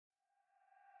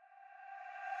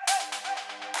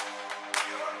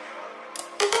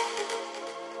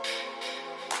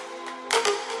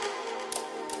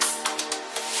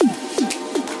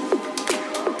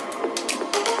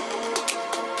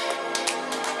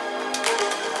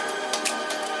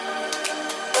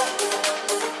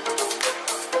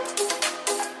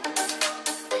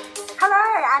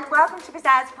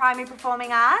Adds Primary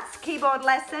Performing Arts keyboard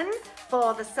lesson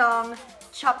for the song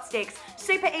Chopsticks.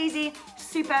 Super easy,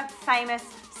 super famous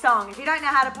song. If you don't know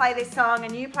how to play this song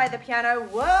and you play the piano,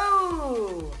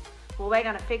 whoa! Well, we're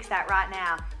going to fix that right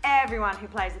now. Everyone who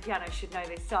plays the piano should know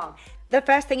this song. The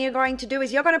first thing you're going to do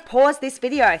is you're going to pause this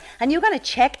video and you're going to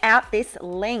check out this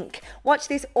link. Watch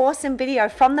this awesome video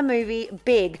from the movie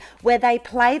Big, where they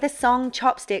play the song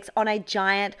Chopsticks on a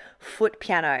giant foot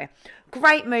piano.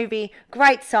 Great movie,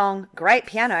 great song, great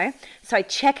piano. So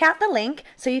check out the link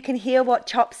so you can hear what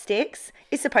Chopsticks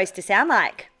is supposed to sound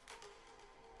like.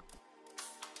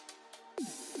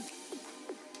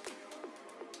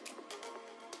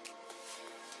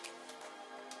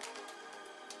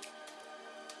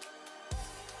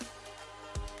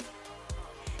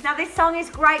 Now this song is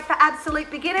great for absolute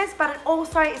beginners, but it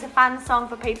also is a fun song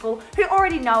for people who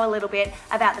already know a little bit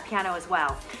about the piano as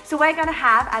well. So we're going to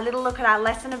have a little look at our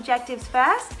lesson objectives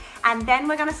first, and then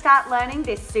we're going to start learning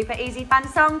this super easy fun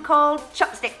song called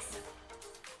Chopsticks.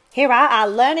 Here are our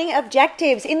learning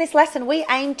objectives. In this lesson we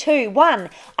aim to 1.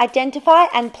 Identify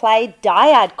and play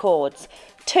dyad chords.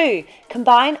 2.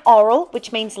 Combine oral,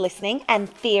 which means listening, and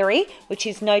theory, which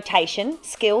is notation,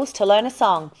 skills to learn a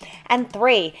song. And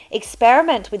 3.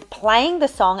 Experiment with playing the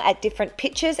song at different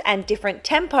pitches and different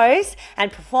tempos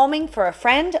and performing for a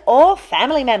friend or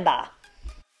family member.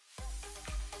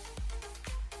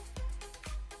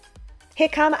 Here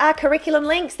come our curriculum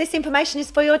links. This information is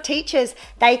for your teachers.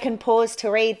 They can pause to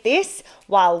read this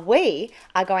while we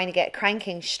are going to get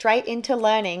cranking straight into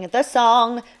learning the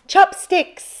song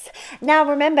Chopsticks. Now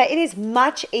remember, it is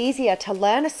much easier to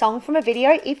learn a song from a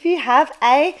video if you have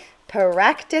a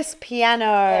practice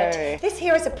piano. This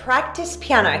here is a practice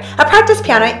piano. A practice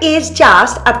piano is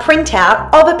just a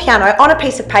printout of a piano on a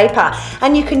piece of paper,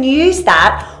 and you can use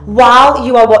that while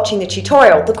you are watching the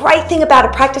tutorial. The great thing about a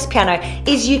practice piano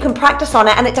is you can practice on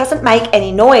it and it doesn't make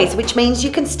any noise, which means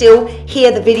you can still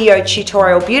hear the video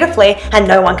tutorial beautifully and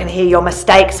no one can hear your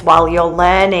mistakes while you're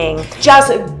learning.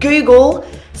 Just Google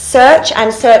search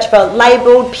for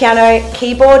labeled piano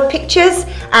keyboard pictures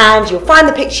and you'll find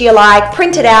the picture you like,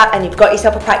 print it out, and you've got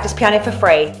yourself a practice piano for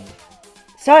free.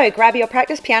 So grab your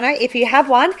practice piano if you have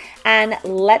one and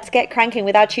let's get cranking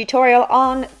with our tutorial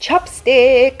on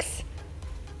Chopsticks.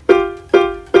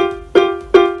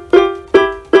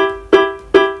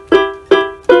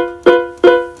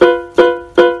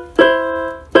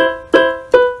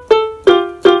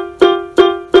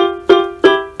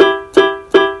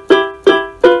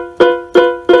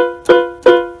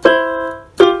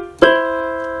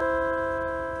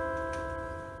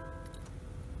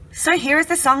 So here is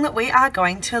the song that we are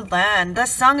going to learn. The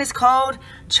song is called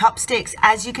Chopsticks,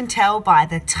 as you can tell by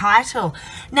the title.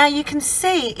 Now you can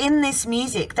see in this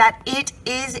music that it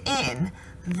is in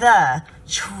the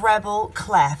treble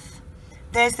clef.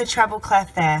 There's the treble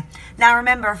clef there. Now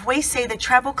remember, if we see the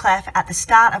treble clef at the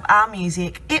start of our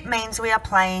music, it means we are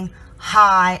playing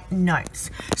high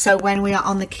notes. So when we are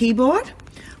on the keyboard,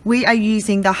 we are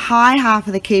using the high half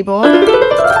of the keyboard,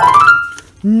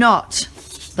 not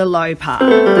the low part.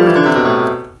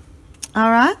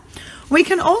 All right. We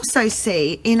can also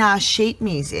see in our sheet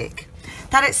music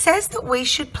that it says that we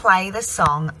should play the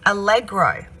song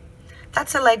allegro.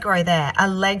 That's allegro there,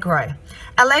 allegro.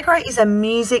 Allegro is a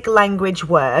music language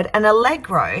word, and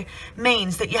allegro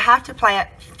means that you have to play it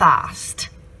fast.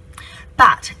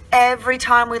 But every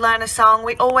time we learn a song,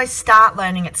 we always start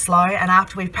learning it slow, and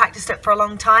after we've practiced it for a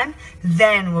long time,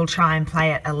 then we'll try and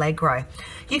play it allegro.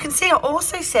 You can see it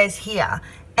also says here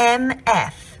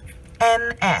MF,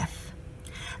 MF.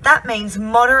 That means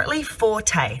moderately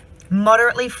forte,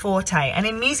 moderately forte. And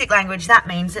in music language, that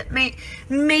means it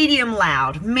medium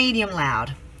loud, medium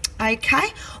loud. Okay,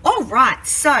 all right,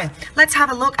 so let's have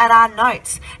a look at our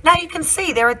notes. Now you can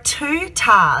see there are two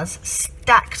tars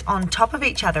stacked on top of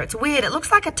each other. It's weird, it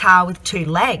looks like a tar with two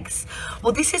legs.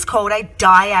 Well, this is called a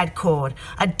dyad chord.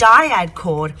 A dyad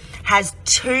chord has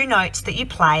two notes that you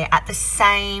play at the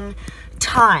same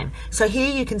time. So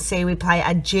here you can see we play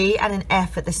a G and an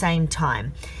F at the same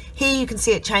time. Here you can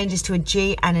see it changes to a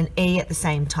G and an E at the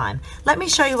same time. Let me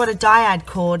show you what a dyad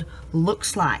chord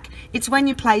looks like. It's when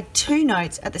you play two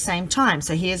notes at the same time.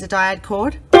 So here's a dyad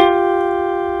chord.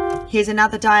 Here's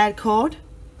another dyad chord.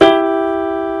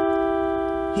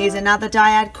 Here's another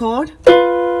dyad chord.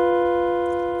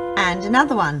 And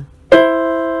another one.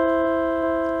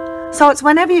 So it's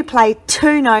whenever you play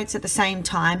two notes at the same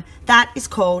time, that is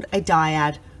called a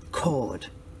dyad chord.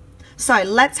 So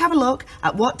let's have a look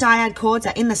at what dyad chords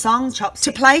are in the song Chopsticks.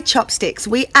 To play Chopsticks,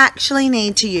 we actually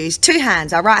need to use two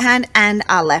hands, our right hand and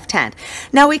our left hand.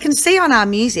 Now we can see on our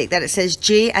music that it says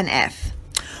G and F.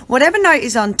 Whatever note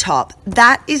is on top,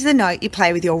 that is the note you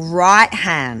play with your right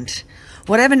hand.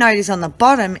 Whatever note is on the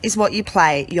bottom is what you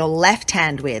play your left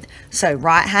hand with. So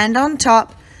right hand on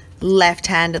top, left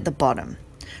hand at the bottom.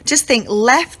 Just think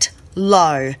left,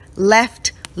 low,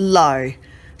 left, low.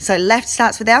 So left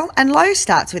starts with L and low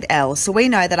starts with L. So we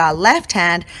know that our left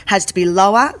hand has to be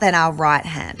lower than our right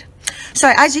hand.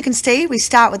 So as you can see, we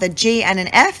start with a G and an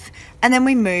F, and then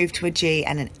we move to a G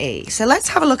and an E. So let's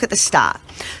have a look at the start.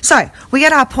 So we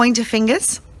get our pointer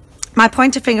fingers. My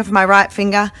pointer finger from my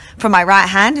right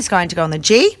hand is going to go on the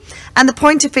G, and the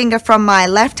pointer finger from my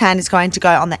left hand is going to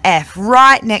go on the F,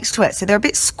 right next to it. So they're a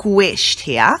bit squished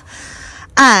here.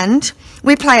 And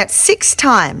we play it 6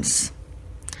 times.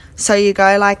 So you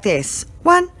go like this.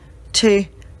 1, 2,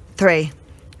 3,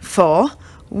 4.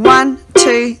 1,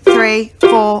 2, 3,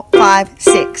 4, 5,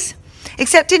 6.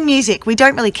 Except in music, we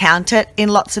don't really count it in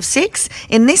lots of 6.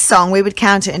 In this song, we would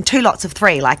count it in 2 lots of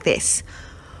 3, like this.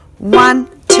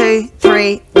 1, 2,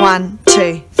 3, 1,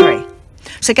 2, 3.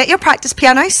 So get your practice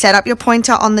piano, set up your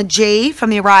pointer on the G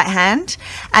from your right hand,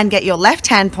 and get your left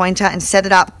hand pointer and set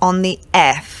it up on the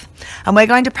F. And we're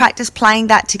going to practice playing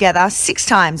that together 6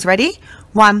 times. Ready?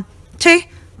 1, 2,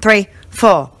 3,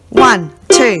 4. 1,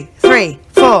 2, 3,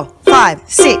 4, 5,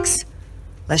 6.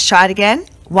 Let's try it again.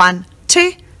 1,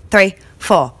 2, 3,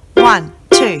 4. 1,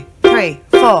 2, 3,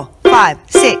 4, 5,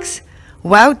 6.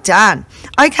 Well done.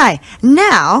 Okay,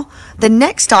 now the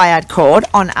next dyad chord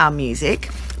on our music,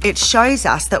 it shows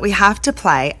us that we have to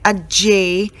play a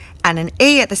G and an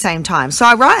E at the same time. So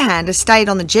our right hand has stayed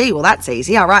on the G. Well, that's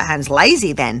easy. Our right hand's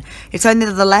lazy then. It's only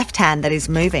the left hand that is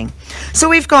moving. So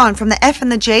we've gone from the F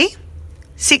and the G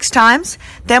 6 times.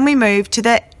 Then we move to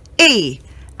the E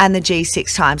and the G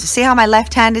 6 times. So see how my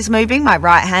left hand is moving? My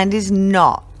right hand is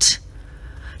not.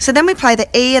 So then we play the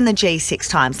E and the G 6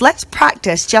 times. Let's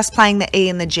practice just playing the E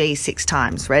and the G 6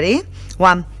 times. Ready?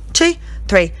 1, 2,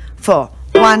 3, 4.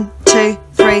 1, 2,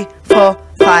 3, 4,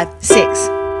 5, 6.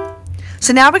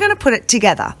 So now we're going to put it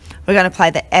together. We're going to play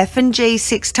the F and G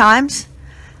 6 times,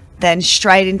 then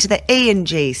straight into the E and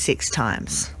G 6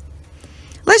 times.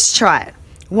 Let's try it.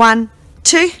 1,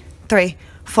 2, 3,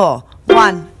 4.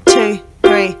 1, 2,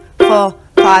 3, 4,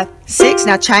 5, 6.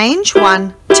 Now change.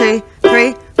 1, 2,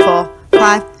 3, 4,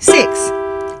 5, 6.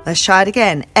 Let's try it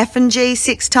again. F and G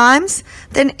 6 times,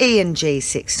 then E and G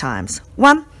 6 times.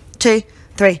 1, 2,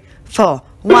 3, 4.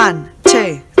 1,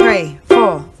 2, 3,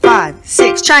 4, 5,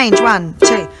 6. Change. 1,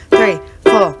 2, 3,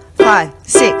 4, 5,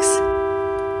 6.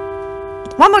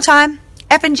 One more time.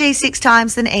 F and G 6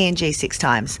 times, then E and G 6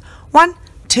 times. 1,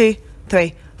 2,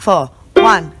 3, 4.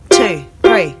 1, 2,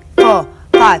 3, 4,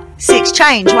 5, 6.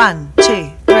 Change. 1,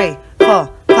 2, 3,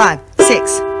 4, 5,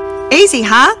 6. Easy,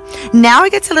 huh? Now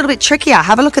it gets a little bit trickier.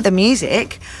 Have a look at the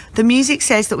music. The music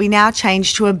says that we now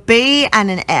change to a B and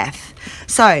an F.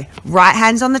 So right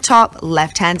hand's on the top,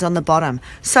 left hand's on the bottom.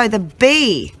 So the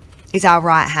B is our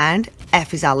right hand,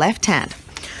 F is our left hand.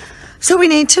 So we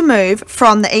need to move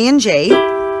from the E and G.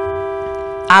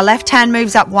 Our left hand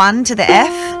moves up 1 to the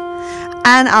F,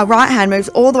 and our right hand moves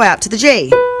all the way up to the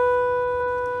G.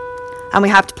 And we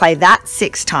have to play that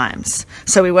 6 times.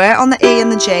 So we were on the E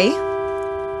and the G.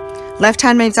 Left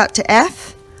hand moves up to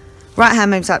F, right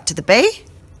hand moves up to the B,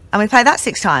 and we play that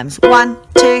 6 times. 1,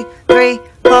 2, 3,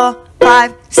 4,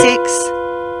 5, 6.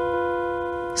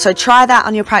 So try that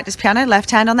on your practice piano. Left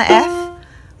hand on the F,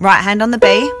 right hand on the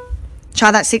B.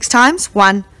 Try that 6 times.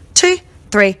 1, 2,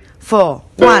 3, 4.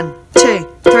 1, 2,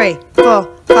 3,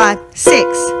 4, 5,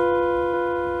 6.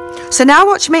 So now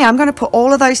watch me. I'm going to put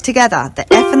all of those together. The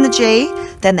F and the G,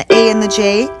 then the E and the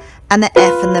G, and the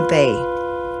F and the B.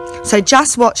 So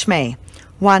just watch me.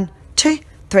 1, 2,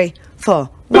 3, 4.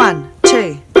 1,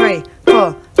 2, 3,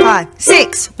 4, 5,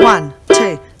 6. 1,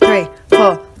 2, 3,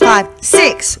 4, 5,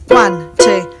 6. 1,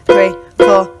 2, 3,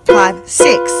 4, 5,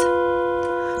 6.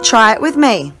 Try it with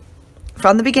me.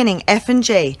 From the beginning, F and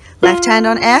G. Left hand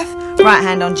on F, right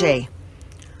hand on G.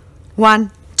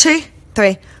 1, 2,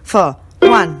 3, 4.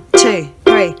 1, 2,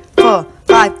 3, 4,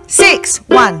 5, 6.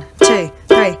 1, 2,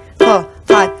 3, 4,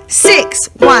 5, 6.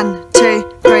 1,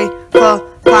 2, 3,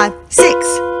 4, 5, 6.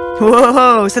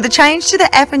 Whoa! So the change to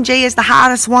the F and G is the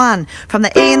hardest one. From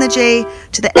the E and the G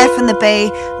to the F and the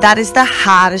B, that is the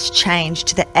hardest change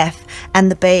to the F and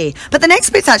the B. But the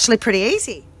next bit's actually pretty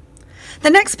easy.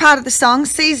 The next part of the song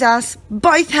sees us,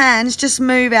 both hands, just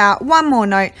move out one more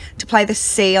note to play the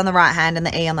C on the right hand and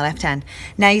the E on the left hand.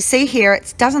 Now you see here,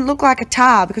 it doesn't look like a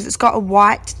tar because it's got a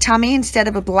white tummy instead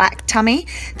of a black tummy.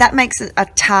 That makes it a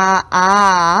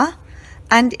tar-ah,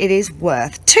 and it is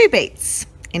worth 2 beats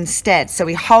instead. So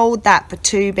we hold that for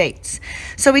 2 beats.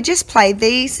 So we just play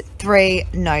these 3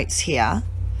 notes here,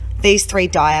 these 3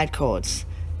 dyad chords.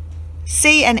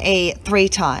 C and E 3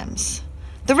 times.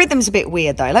 The rhythm's a bit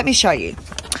weird though. Let me show you.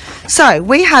 So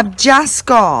we have just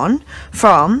gone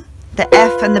from the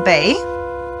F and the B,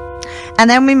 and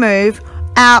then we move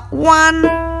out 1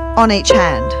 on each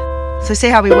hand. So see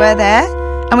how we were there?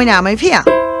 And we now move here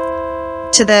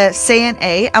to the C and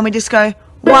E, and we just go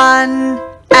 1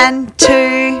 and 2.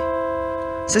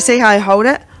 So see how I hold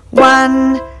it?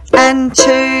 1 and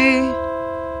 2.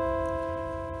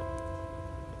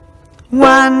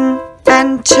 1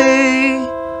 and 2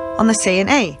 on the C and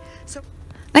E.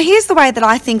 Now here's the way that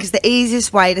I think is the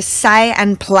easiest way to say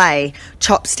and play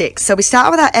Chopsticks. So we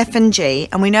start with our F and G,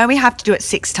 and we know we have to do it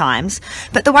 6 times.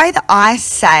 But the way that I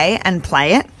say and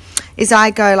play it is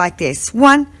I go like this.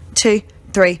 1, 2,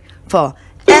 3, 4.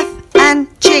 F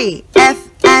and G, F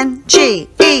and G,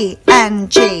 E and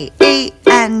G, E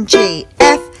and G,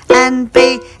 F and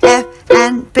B,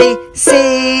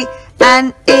 C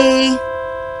and E.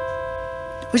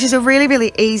 Which is a really,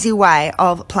 really easy way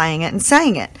of playing it and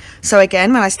saying it. So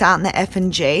again, when I start in the F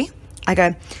and G, I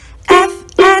go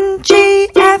F and G,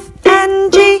 F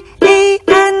and G, E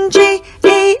and G,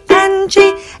 E and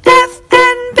G, F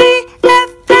and B,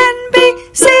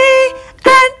 C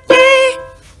and E.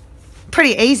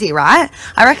 Pretty easy, right?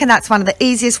 I reckon that's one of the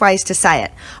easiest ways to say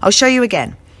it. I'll show you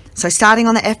again. So starting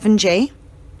on the F and G,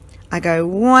 I go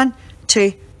 1,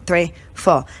 2, 3,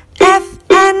 4. F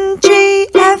and G,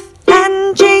 F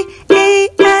and G, E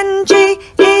and G,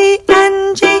 E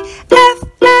and G, F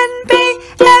and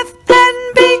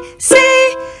B, C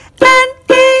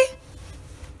and E.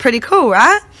 Pretty cool,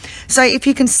 right? So if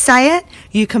you can say it,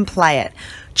 you can play it.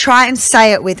 Try and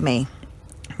say it with me.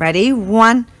 Ready?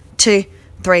 1, 2,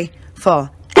 3, 4.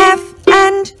 F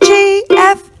and G,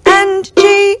 F and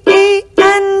G, E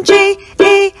and G,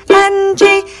 E and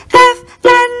G, F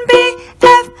and B,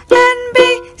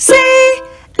 C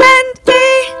and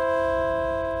E.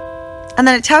 And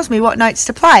then it tells me what notes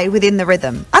to play within the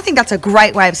rhythm. I think that's a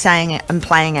great way of saying it and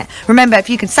playing it. Remember, if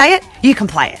you can say it, you can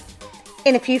play it.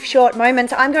 In a few short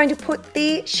moments, I'm going to put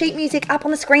the sheet music up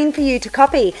on the screen for you to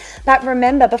copy. But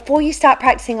remember, before you start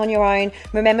practicing on your own,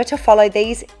 remember to follow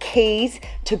these keys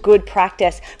to good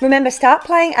practice. Remember, start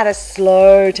playing at a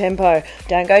slow tempo.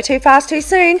 Don't go too fast too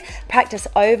soon. Practice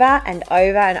over and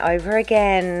over and over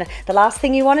again. The last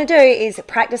thing you want to do is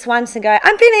practice once and go,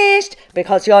 I'm finished,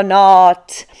 because you're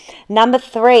not. Number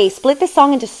 3, split the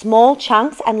song into small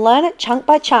chunks and learn it chunk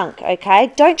by chunk,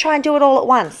 okay? Don't try and do it all at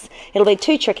once. It'll be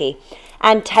too tricky.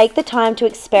 And take the time to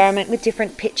experiment with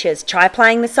different pitches. Try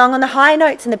playing the song on the high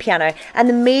notes in the piano and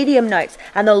the medium notes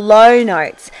and the low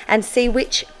notes, and see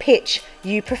which pitch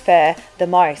you prefer the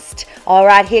most. All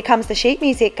right, here comes the sheet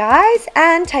music, guys,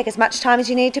 and take as much time as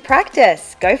you need to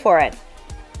practice. Go for it.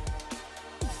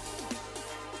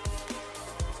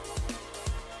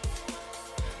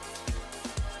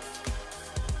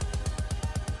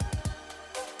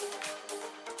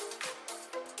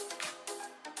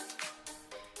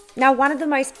 Now, one of the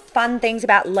most fun things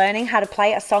about learning how to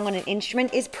play a song on an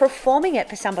instrument is performing it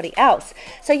for somebody else.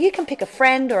 So you can pick a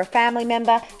friend or a family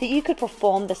member that you could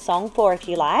perform the song for if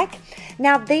you like.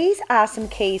 Now, these are some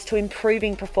keys to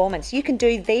improving performance. You can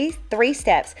do these 3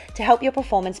 steps to help your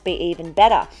performance be even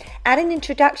better. Add an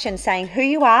introduction saying who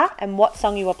you are and what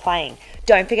song you are playing.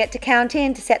 Don't forget to count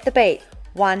in to set the beat.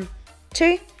 1,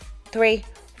 2, 3,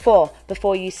 4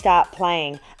 before you start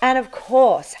playing. And of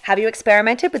course, have you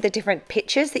experimented with the different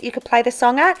pitches that you could play the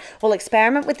song at? Well,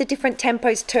 experiment with the different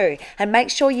tempos too, and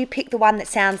make sure you pick the one that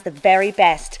sounds the very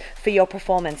best for your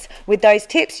performance. With those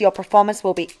tips, your performance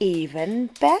will be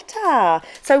even better.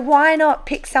 So why not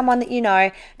pick someone that you know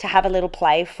to have a little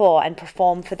play for and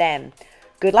perform for them?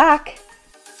 Good luck!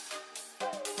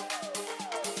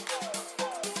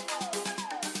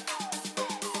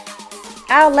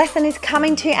 Our lesson is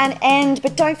coming to an end,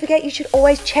 but don't forget you should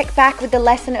always check back with the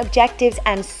lesson objectives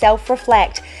and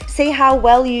self-reflect. See how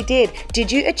well you did.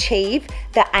 Did you achieve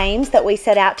the aims that we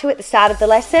set out to at the start of the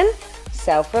lesson?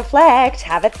 Self-reflect,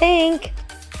 have a think.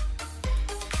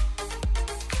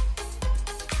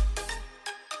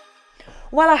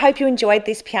 Well, I hope you enjoyed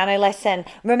this piano lesson.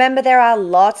 Remember, there are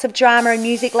lots of drama and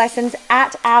music lessons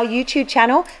at our YouTube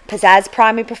channel, Pizzazz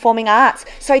Primary Performing Arts.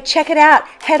 So check it out.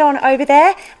 Head on over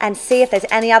there and see if there's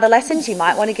any other lessons you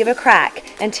might want to give a crack.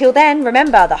 Until then,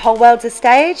 remember, the whole world's a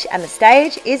stage and the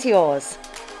stage is yours.